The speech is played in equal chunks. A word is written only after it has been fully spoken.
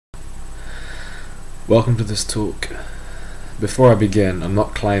Welcome to this talk. Before I begin, I'm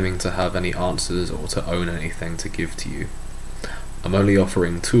not claiming to have any answers or to own anything to give to you. I'm only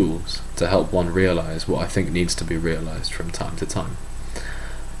offering tools to help one realize what I think needs to be realized from time to time.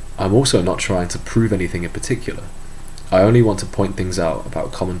 I'm also not trying to prove anything in particular. I only want to point things out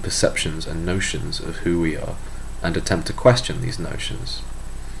about common perceptions and notions of who we are, and attempt to question these notions.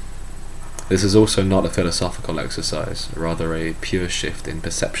 This is also not a philosophical exercise, rather a pure shift in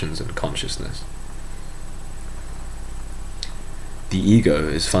perceptions and consciousness. The ego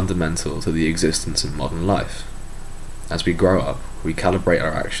is fundamental to the existence in modern life. As we grow up, we calibrate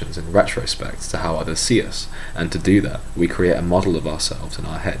our actions in retrospect to how others see us, and to do that, we create a model of ourselves in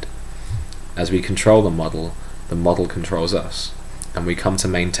our head. As we control the model controls us, and we come to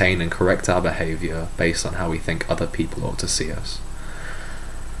maintain and correct our behavior based on how we think other people ought to see us.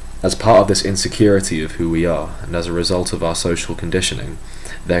 As part of this insecurity of who we are, and as a result of our social conditioning,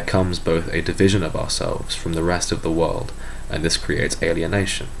 there comes both a division of ourselves from the rest of the world, and this creates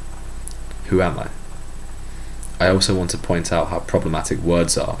alienation. Who am I? I also want to point out how problematic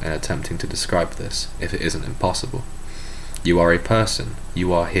words are in attempting to describe this, if it isn't impossible. You are a person,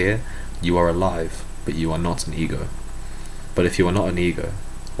 you are here, you are alive, but you are not an ego. But if you are not an ego,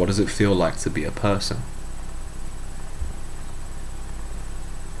 what does it feel like to be a person?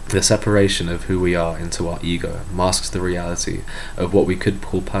 The separation of who we are into our ego masks the reality of what we could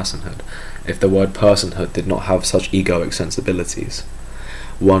call personhood, if the word personhood did not have such egoic sensibilities.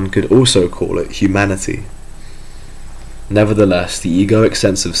 One could also call it humanity. Nevertheless, the egoic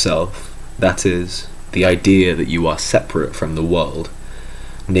sense of self, that is, the idea that you are separate from the world,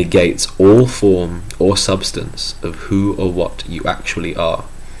 negates all form or substance of who or what you actually are,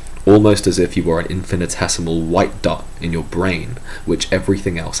 almost as if you were an infinitesimal white dot in your brain, which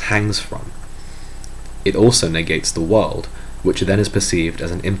everything else hangs from. It also negates the world, which then is perceived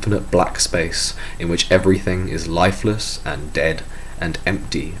as an infinite black space in which everything is lifeless and dead and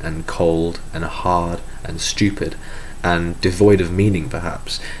empty and cold and hard and stupid and devoid of meaning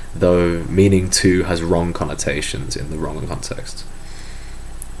perhaps, though meaning too has wrong connotations in the wrong context.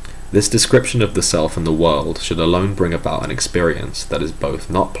 This description of the self and the world should alone bring about an experience that is both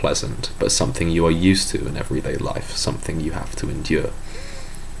not pleasant, but something you are used to in everyday life, something you have to endure.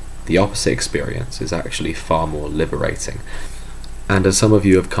 The opposite experience is actually far more liberating, and as some of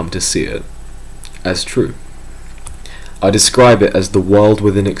you have come to see it, as true. I describe it as the world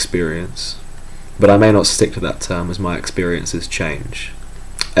within experience, but I may not stick to that term as my experiences change.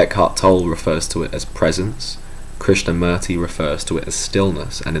 Eckhart Tolle refers to it as presence, Krishnamurti refers to it as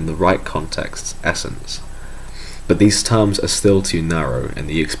stillness, and in the right context, essence. But these terms are still too narrow, and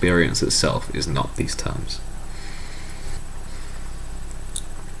the experience itself is not these terms.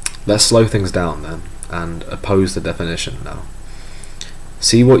 Let's slow things down then, and oppose the definition now.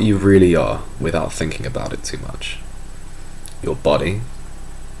 See what you really are without thinking about it too much. Your body,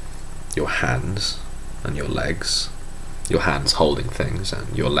 your hands, and your legs. Your hands holding things,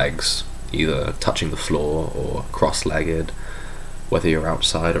 and your legs either touching the floor or cross-legged, whether you're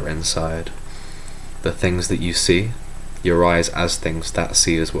outside or inside. The things that you see, your eyes as things that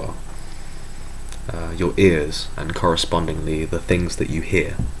see as well. Your ears, and correspondingly the things that you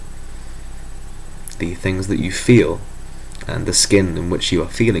hear. The things that you feel, and the skin in which you are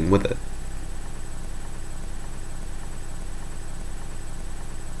feeling with it.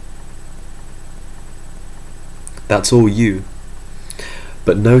 That's all you.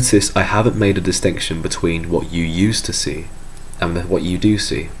 But notice I haven't made a distinction between what you used to see and what you do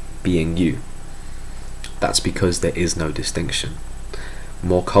see, being you. That's because there is no distinction.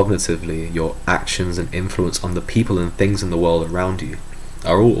 More cognitively, your actions and influence on the people and things in the world around you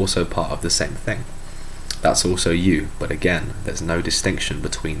are all also part of the same thing. That's also you, but again, there's no distinction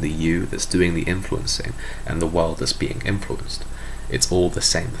between the you that's doing the influencing and the world that's being influenced. It's all the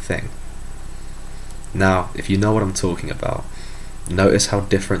same thing. Now, if you know what I'm talking about, notice how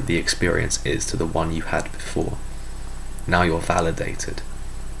different the experience is to the one you had before. Now you're validated.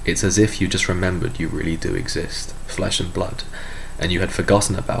 It's as if you just remembered you really do exist, flesh and blood, and you had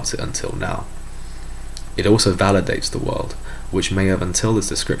forgotten about it until now. It also validates the world, which may have until this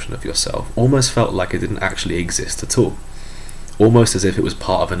description of yourself almost felt like it didn't actually exist at all. Almost as if it was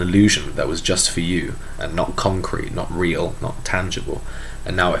part of an illusion that was just for you, and not concrete, not real, not tangible,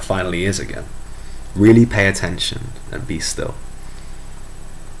 and now it finally is again. Really pay attention and be still.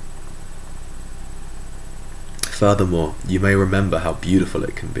 Furthermore, you may remember how beautiful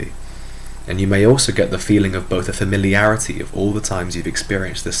it can be, and you may also get the feeling of both a familiarity of all the times you've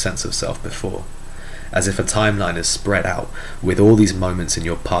experienced this sense of self before, as if a timeline is spread out with all these moments in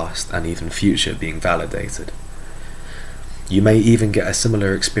your past and even future being validated. You may even get a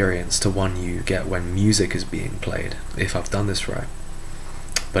similar experience to one you get when music is being played, if I've done this right.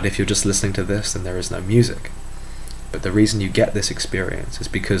 But if you're just listening to this, then there is no music. But the reason you get this experience is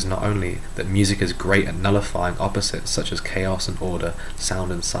because not only that music is great at nullifying opposites such as chaos and order,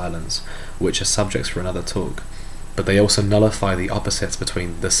 sound and silence, which are subjects for another talk, but they also nullify the opposites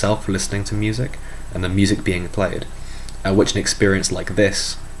between the self listening to music and the music being played, at which an experience like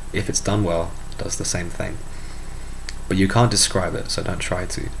this, if it's done well, does the same thing. But you can't describe it, so don't try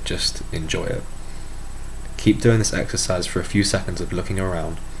to, just enjoy it. Keep doing this exercise for a few seconds of looking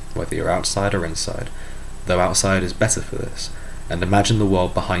around, whether you're outside or inside, though outside is better for this, and imagine the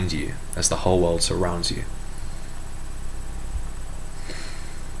world behind you as the whole world surrounds you.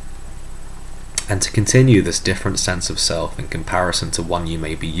 And to continue this different sense of self in comparison to one you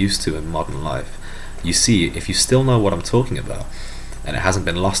may be used to in modern life, you see, if you still know what I'm talking about, and it hasn't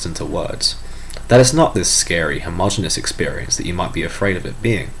been lost into words, that it's not this scary, homogeneous experience that you might be afraid of it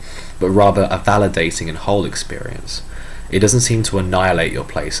being, but rather a validating and whole experience. It doesn't seem to annihilate your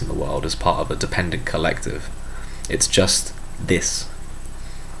place in the world as part of a dependent collective. It's just this.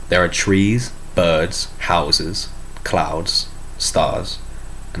 There are trees, birds, houses, clouds, stars,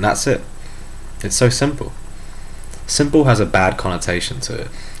 and that's it. It's so simple. Simple has a bad connotation to it,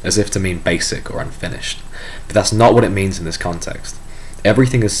 as if to mean basic or unfinished, but that's not what it means in this context.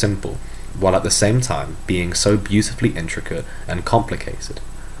 Everything is simple, while at the same time being so beautifully intricate and complicated.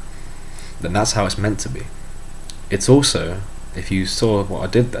 Then that's how it's meant to be. It's also, if you saw what I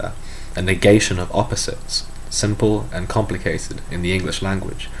did there, a negation of opposites, simple and complicated in the English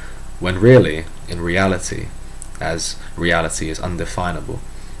language, when really, in reality, as reality is undefinable,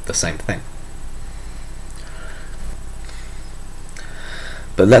 the same thing.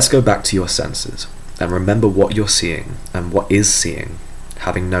 But let's go back to your senses, and remember what you're seeing and what is seeing,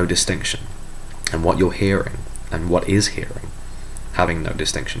 having no distinction, and what you're hearing and what is hearing, having no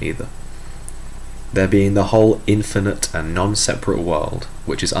distinction either. There being the whole infinite and non-separate world,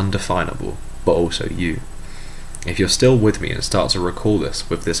 which is undefinable, but also you. If you're still with me and start to recall this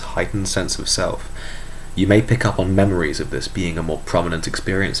with this heightened sense of self, you may pick up on memories of this being a more prominent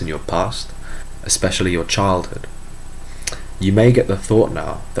experience in your past, especially your childhood. You may get the thought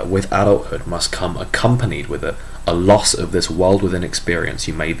now that with adulthood must come accompanied with a loss of this world within experience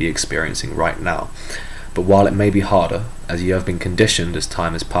you may be experiencing right now. But while it may be harder, as you have been conditioned as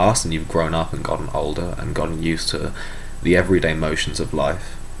time has passed and you've grown up and gotten older and gotten used to the everyday motions of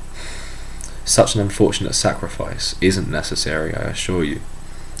life, such an unfortunate sacrifice isn't necessary, I assure you.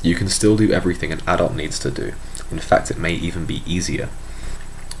 You can still do everything an adult needs to do. In fact, it may even be easier.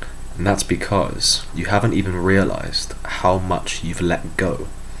 And that's because you haven't even realized how much you've let go.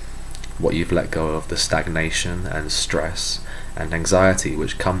 What you've let go of, the stagnation and stress and anxiety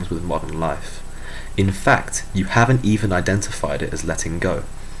which comes with modern life. In fact, you haven't even identified it as letting go.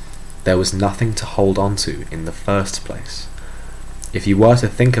 There was nothing to hold on to in the first place. If you were to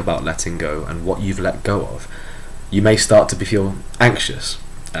think about letting go and what you've let go of, you may start to feel anxious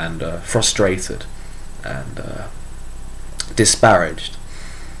and frustrated and disparaged.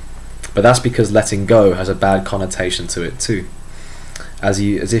 But that's because letting go has a bad connotation to it too, as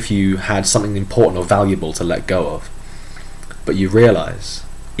if you had something important or valuable to let go of. But you realise,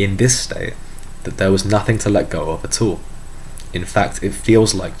 in this state, that there was nothing to let go of at all. In fact, it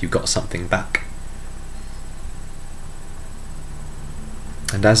feels like you got something back.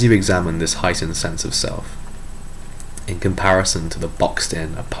 And as you examine this heightened sense of self, in comparison to the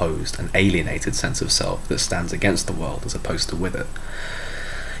boxed-in, opposed, and alienated sense of self that stands against the world as opposed to with it,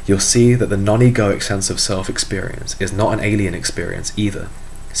 you'll see that the non-egoic sense of self-experience is not an alien experience either,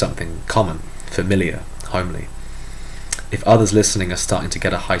 something common, familiar, homely. If others listening are starting to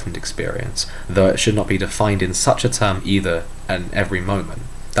get a heightened experience, though it should not be defined in such a term either and every moment,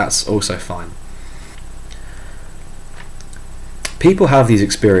 that's also fine. People have these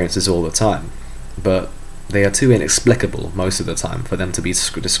experiences all the time, but they are too inexplicable most of the time for them to be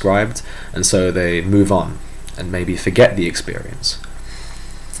described, and so they move on and maybe forget the experience.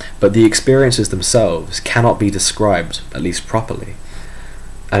 But the experiences themselves cannot be described, at least properly.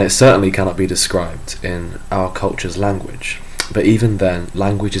 And it certainly cannot be described in our culture's language. But even then,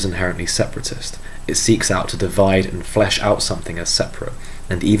 language is inherently separatist. It seeks out to divide and flesh out something as separate.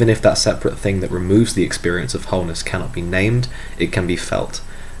 And even if that separate thing that removes the experience of wholeness cannot be named, it can be felt.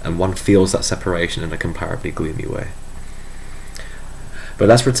 And one feels that separation in a comparably gloomy way. But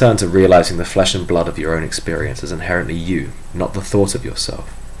let's return to realizing the flesh and blood of your own experience as inherently you, not the thought of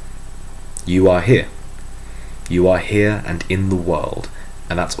yourself. You are here. You are here and in the world,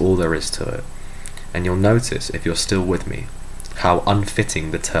 and that's all there is to it. And you'll notice, if you're still with me, how unfitting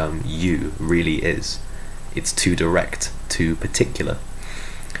the term you really is. It's too direct, too particular.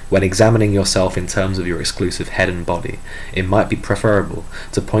 When examining yourself in terms of your exclusive head and body, it might be preferable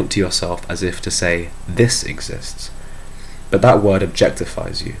to point to yourself as if to say, "This exists." But that word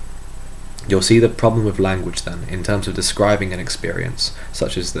objectifies you. You'll see the problem of language then, in terms of describing an experience,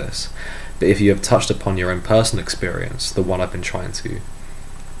 such as this. But if you have touched upon your own personal experience, the one I've been trying to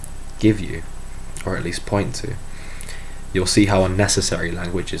give you, or at least point to, you'll see how unnecessary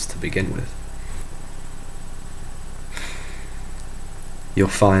language is to begin with. You'll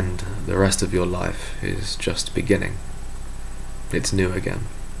find the rest of your life is just beginning. It's new again.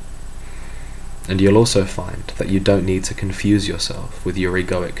 And you'll also find that you don't need to confuse yourself with your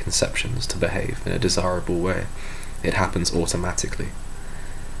egoic conceptions to behave in a desirable way. It happens automatically.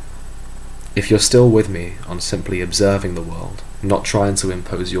 If you're still with me on simply observing the world, not trying to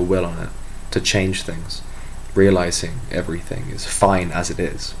impose your will on it, to change things, realizing everything is fine as it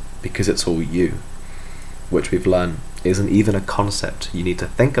is, because it's all you, which we've learned isn't even a concept you need to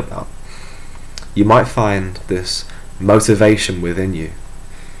think about, you might find this motivation within you.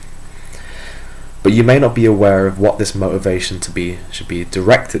 But you may not be aware of what this motivation should be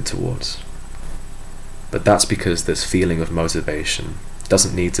directed towards. But that's because this feeling of motivation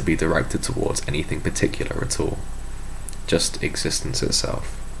doesn't need to be directed towards anything particular at all, just existence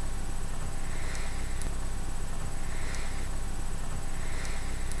itself.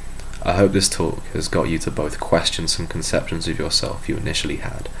 I hope this talk has got you to both question some conceptions of yourself you initially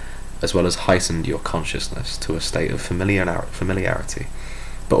had, as well as heightened your consciousness to a state of familiarity,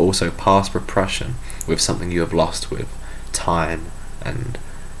 but also past repression with something you have lost with time and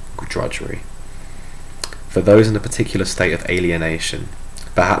drudgery. For those in a particular state of alienation,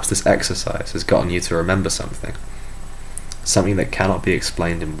 perhaps this exercise has gotten you to remember something that cannot be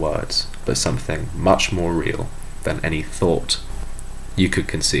explained in words, but something much more real than any thought you could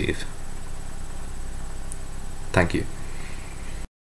conceive. Thank you.